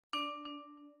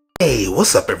Hey,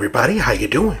 what's up everybody? How you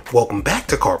doing? Welcome back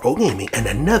to Karpo Gaming and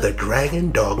another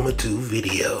Dragon Dogma 2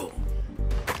 video.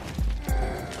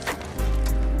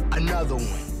 Another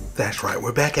one. That's right,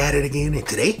 we're back at it again, and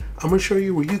today I'm going to show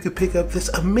you where you can pick up this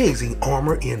amazing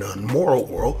armor in an unmoored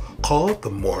world called the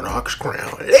Monarch's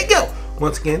Crown. There you go!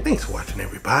 Once again, thanks for watching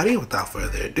everybody. Without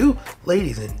further ado,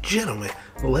 ladies and gentlemen,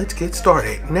 let's get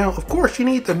started. Now, of course, you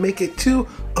need to make it to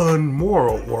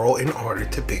unmoored world in order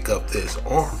to pick up this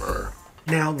armor.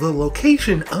 Now, the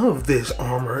location of this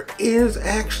armor is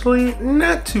actually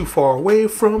not too far away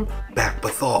from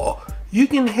Backpathal. You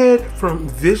can head from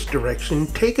this direction,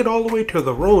 take it all the way to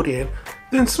the road end,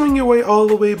 then swing your way all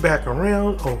the way back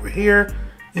around over here,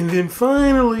 and then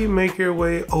finally make your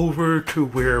way over to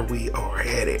where we are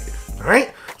headed.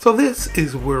 Alright, so this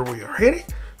is where we are headed,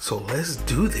 so let's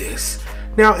do this.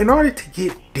 Now, in order to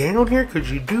get down here,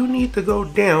 because you do need to go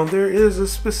down, there is a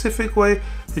specific way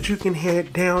that you can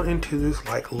head down into this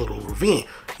like little ravine.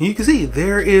 And you can see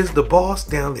there is the boss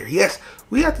down there. Yes,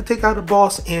 we have to take out the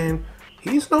boss, and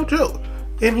he's no joke.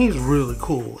 And he's really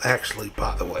cool, actually,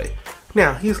 by the way.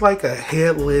 Now, he's like a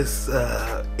headless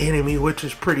enemy, which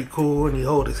is pretty cool. And he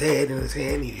holds his head in his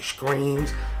hand, he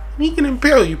screams. And he can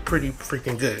impale you pretty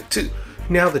freaking good, too.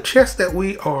 Now, the chest that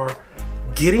we are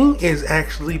getting is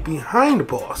actually behind the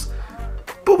boss.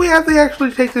 But we have to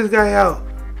actually take this guy out,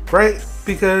 right?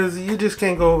 Because you just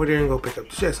can't go over there and go pick up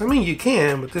the chest. I mean, you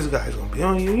can, but this guy's going to be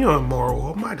on you. You're on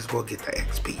Morrow. Might as well get the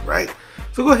XP, right?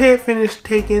 So go ahead, finish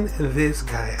taking this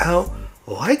guy out,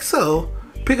 like so.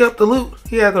 Pick up the loot.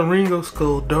 He has a Ringo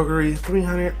Skullduggery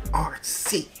 300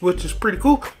 RC, which is pretty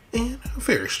cool, and a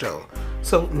Fairy Stone.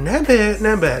 So not bad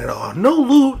at all. No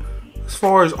loot as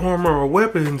far as armor or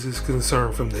weapons is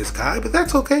concerned from this guy, but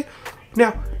that's okay.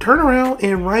 Now, turn around,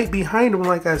 and right behind him,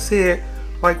 like I said,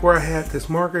 like where I have this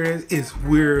marker is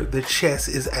where the chest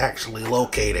is actually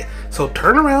located. So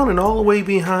turn around, and all the way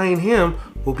behind him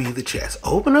will be the chest.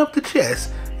 Open up the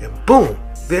chest, and boom,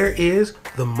 there is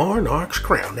the Monarch's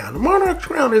Crown. Now, the Monarch's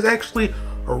Crown is actually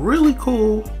a really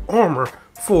cool armor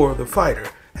for the fighter.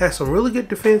 Has some really good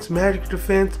defense, magic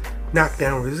defense,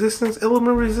 knockdown resistance,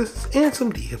 element resistance, and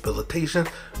some debilitation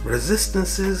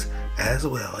resistances as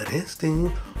well. And this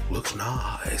thing looks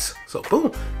nice. So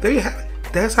boom, there you have it.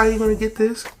 That's how you're going to get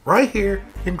this right here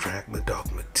in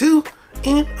Dogma 2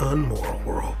 in Unmoored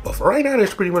World. But for right now,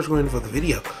 that's pretty much going for the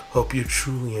video. Hope you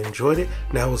truly enjoyed it.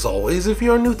 Now, as always, if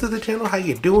you're new to the channel, how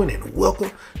you doing, and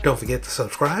welcome. Don't forget to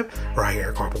subscribe. Right here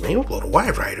at Karpo Gaming, upload a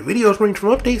wide variety of videos range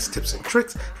from updates, tips and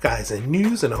tricks, guides and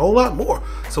news, and a whole lot more.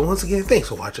 So once again, thanks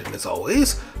for watching. As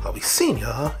always, I'll be seeing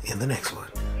y'all in the next one.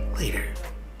 Later.